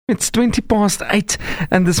It's 8:20,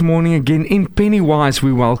 and this morning again in Pennywise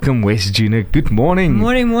we welcome Wes Junior. Good morning.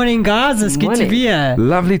 Morning, guys. It's good to be here.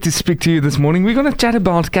 Lovely to speak to you this morning. We're going to chat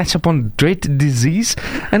about catch up on dread disease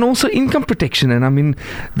and also income protection. And I mean,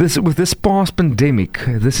 with this past pandemic,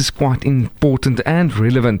 this is quite important and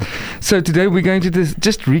relevant. So today we're going to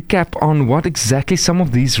just recap on what exactly some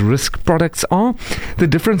of these risk products are, the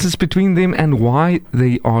differences between them, and why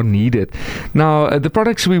they are needed. Now, the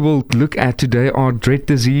products we will look at today are dread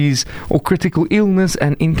disease or critical illness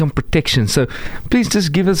and income protection. So please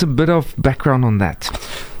just give us a bit of background on that.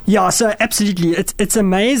 Yeah, so absolutely. It's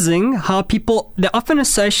amazing how they often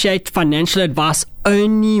associate financial advice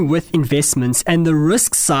only with investments, and the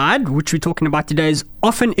risk side, which we're talking about today, is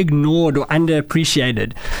often ignored or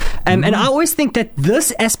underappreciated. And I always think that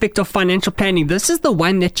this aspect of financial planning, this is the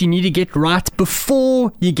one that you need to get right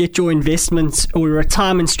before you get your investments or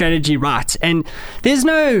retirement strategy right. And there's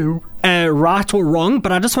no right or wrong,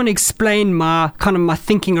 but I just want to explain my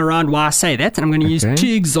thinking around why I say that, and I'm going to use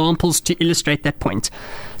two examples to illustrate that point.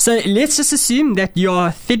 So let's just assume that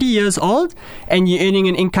you're 30 years old and you're earning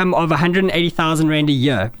an income of 180,000 Rand a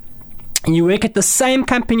year. And you work at the same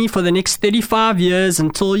company for the next 35 years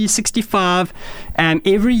until you're 65.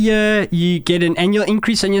 Every year you get an annual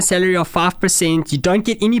increase on your salary of 5%. You don't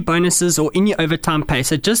get any bonuses or any overtime pay.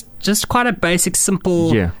 So just quite a basic,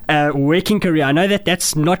 simple working career. I know that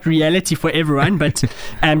that's not reality for everyone, but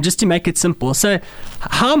just to make it simple. So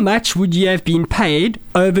how much would you have been paid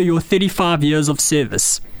over your 35 years of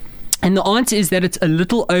service? And the answer is that it's a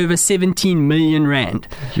little over 17 million Rand.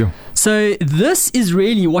 Yeah. So this is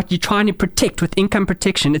really what you're trying to protect with income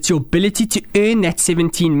protection. It's your ability to earn that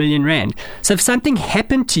 17 million Rand. So if something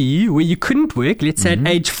happened to you where you couldn't work, let's say at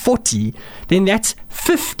age 40, then that's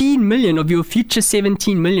 15 million of your future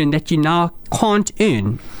 17 million that you now can't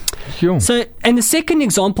earn. Sure. So, and the second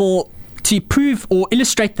example to prove or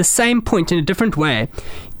illustrate the same point in a different way,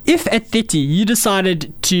 if at 30 you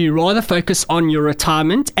decided to rather focus on your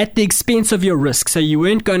retirement at the expense of your risk, so you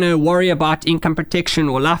weren't going to worry about income protection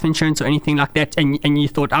or life insurance or anything like that, and you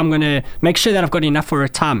thought, I'm going to make sure that I've got enough for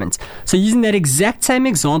retirement. So using that exact same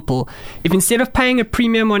example, if instead of paying a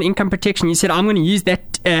premium on income protection, you said, I'm going to use that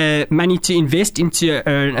money to invest into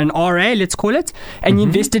an RA, let's call it, and you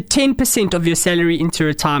invested 10% of your salary into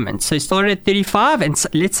retirement. So you started at 35, and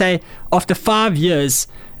let's say after 5 years,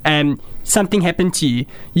 something happened to you,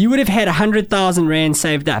 you would have had 100,000 Rand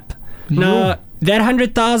saved up. Now, that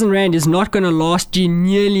 100,000 Rand is not going to last you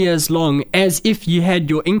nearly as long as if you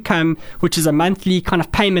had your income, which is a monthly kind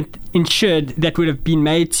of payment insured that would have been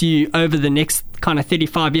made to you over the next kind of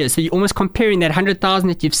 35 years. So you're almost comparing that 100,000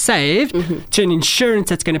 that you've saved to an insurance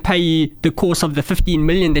that's going to pay you the course of the 15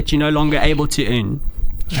 million that you're no longer able to earn.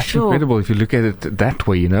 That's incredible if you look at it that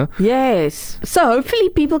way, you know. Yes. So hopefully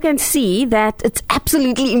people can see that it's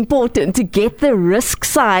absolutely important to get the risk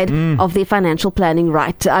side of their financial planning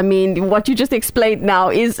right. I mean, what you just explained now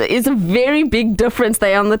is a very big difference.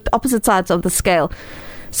 They are on the opposite sides of the scale.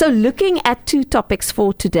 So looking at two topics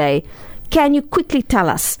for today, can you quickly tell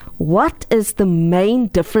us what is the main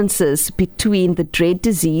differences between the dread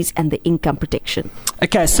disease and the income protection?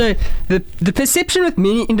 Okay, so the perception with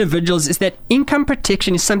many individuals is that income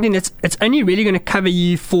protection is something it's only really going to cover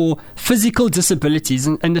you for physical disabilities.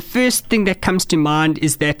 And the first thing that comes to mind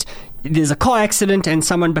is that there's a car accident and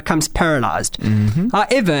someone becomes paralyzed.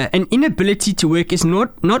 However, an inability to work is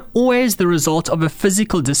not always the result of a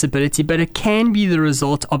physical disability, but it can be the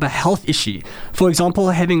result of a health issue. For example,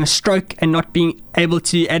 having a stroke and not being able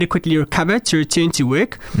to adequately recover to return to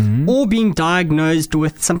work, or being diagnosed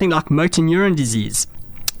with something like motor neuron disease.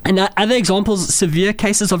 And other examples, severe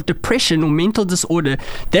cases of depression or mental disorder,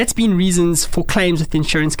 that's been reasons for claims with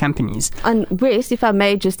insurance companies. And Wes, if I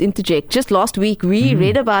may just interject, just last week we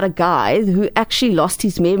read about a guy who actually lost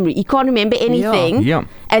his memory. He can't remember anything. Yeah.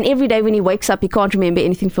 And every day when he wakes up, he can't remember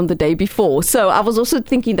anything from the day before. So I was also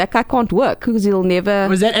thinking that guy can't work because he'll never...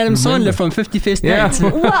 Was that Adam Sandler from 50 First Dates?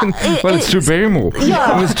 Well, it's Drew Barrymore.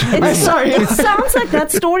 Yeah. It sounds like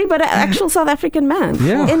that story, but an actual South African man.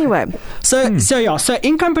 Yeah. Anyway. So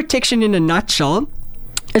income protection in a nutshell,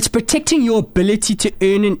 it's protecting your ability to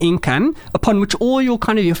earn an income upon which all your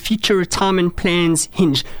your future retirement plans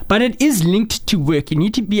hinge. But it is linked to work. You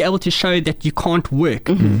need to be able to show that you can't work.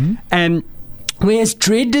 Whereas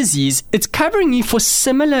dread disease, it's covering you for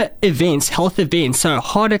similar events, health events, so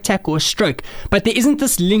heart attack or stroke, but there isn't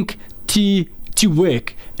this link to to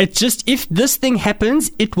work. It's just if this thing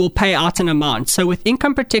happens, it will pay out an amount. So with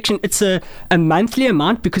income protection, it's a monthly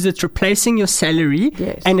amount because it's replacing your salary,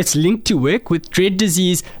 Yes. and it's linked to work. With dread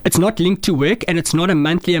disease, it's not linked to work and it's not a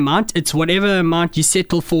monthly amount. It's whatever amount you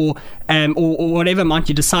settle for, or whatever amount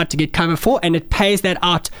you decide to get cover for, and it pays that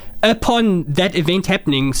out upon that event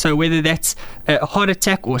happening. So whether that's a heart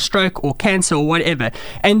attack or stroke or cancer or whatever.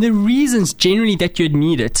 And the reasons generally that you'd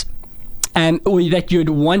need it, or that you'd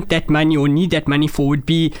want that money or need that money for, would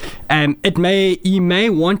be you may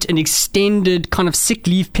want an extended kind of sick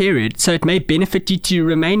leave period, so it may benefit you to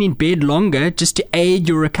remain in bed longer just to aid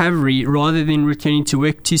your recovery rather than returning to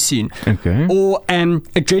work too soon. Okay. Or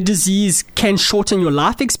a dread disease can shorten your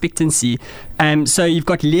life expectancy, so you've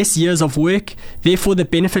got less years of work, therefore the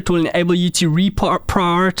benefit will enable you to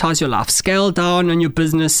prioritize your life, scale down on your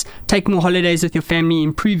business, take more holidays with your family,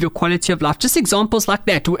 improve your quality of life. Just examples like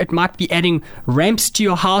that. It might be adding ramps to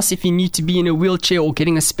your house if you need to be in a wheelchair, or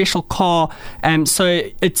getting a special car.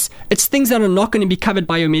 So it's things that are not going to be covered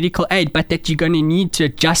by your medical aid, but that you're going to need to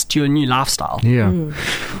adjust to your new lifestyle. Yeah.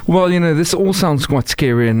 Well, this all sounds quite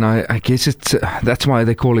scary, and I guess it's that's why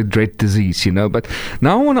they call it dread disease, But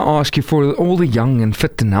now I want to ask you, for all the young and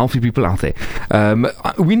fit and healthy people out there,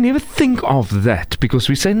 we never think of that because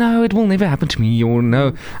we say, no, it will never happen to me, or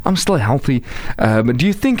no, I'm still healthy. Do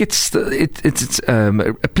you think it's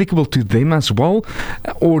applicable to them as well,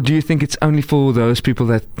 or do you think it's only for those people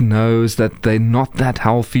that knows that they're not that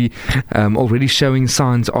healthy, already showing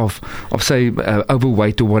signs of say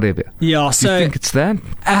overweight or whatever? Yeah, so do you think it's that?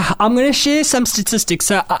 I'm going to share some statistics.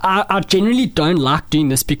 So I generally don't like doing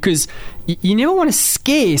this because you never want to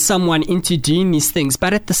scare someone into doing these things,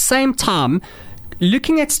 but at the same time,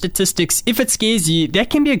 looking at statistics, if it scares you, that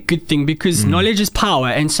can be a good thing because knowledge is power,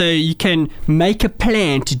 and so you can make a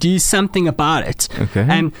plan to do something about it.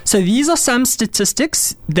 Okay. So these are some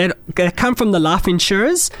statistics that come from the life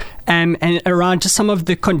insurers, and around just some of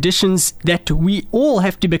the conditions that we all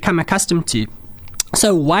have to become accustomed to.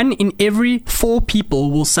 So 1 in every 4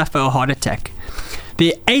 people will suffer a heart attack.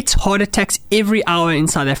 There are 8 heart attacks every hour in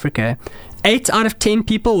South Africa. 8 out of 10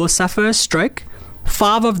 people will suffer a stroke.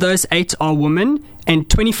 5 of those 8 are women, and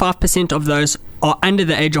 25% of those are under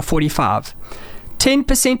the age of 45.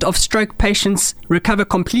 10% of stroke patients recover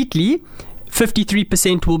completely.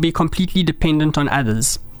 53% will be completely dependent on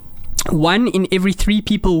others. 1 in every 3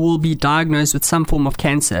 people will be diagnosed with some form of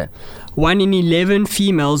cancer. 1 in 11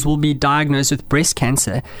 females will be diagnosed with breast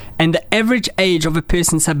cancer. And the average age of a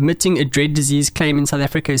person submitting a dread disease claim in South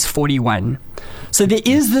Africa is 41. So there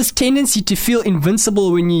is this tendency to feel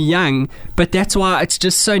invincible when you're young, but that's why it's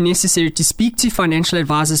just so necessary to speak to financial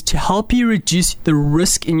advisors to help you reduce the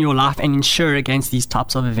risk in your life and insure against these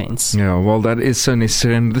types of events. Yeah, well, that is so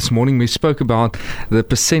necessary. And this morning we spoke about the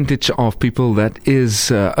percentage of people that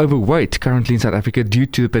is overweight currently in South Africa due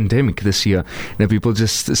to the pandemic this year. People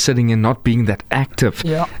just sitting and not being that active,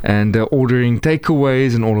 and ordering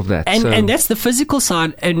takeaways and all of that. And that's the physical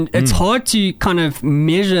side, and it's hard to kind of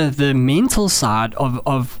measure the mental side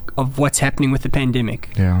of what's happening with the pandemic.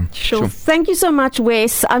 Yeah, Sure. Thank you so much,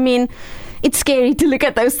 Wes. I mean, it's scary to look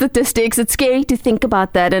at those statistics. It's scary to think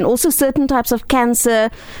about that. And also certain types of cancer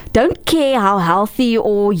don't care how healthy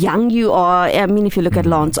or young you are. I mean, if you look at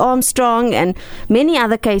Lance Armstrong and many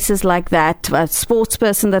other cases like that, a sports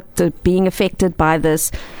person that being affected by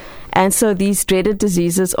this. And so these dreaded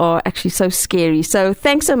diseases are actually so scary. So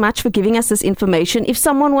thanks so much for giving us this information. If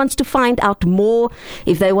someone wants to find out more,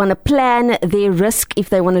 if they want to plan their risk, if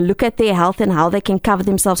they want to look at their health and how they can cover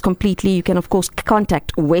themselves completely, you can, of course,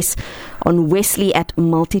 contact Wes on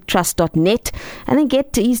wesley@multitrust.net, and then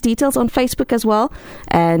get his details on Facebook as well,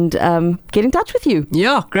 and get in touch with you.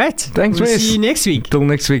 Yeah, great. Thanks, we'll Wes. see you next week. Till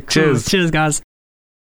next week. Cheers. Cheers, guys.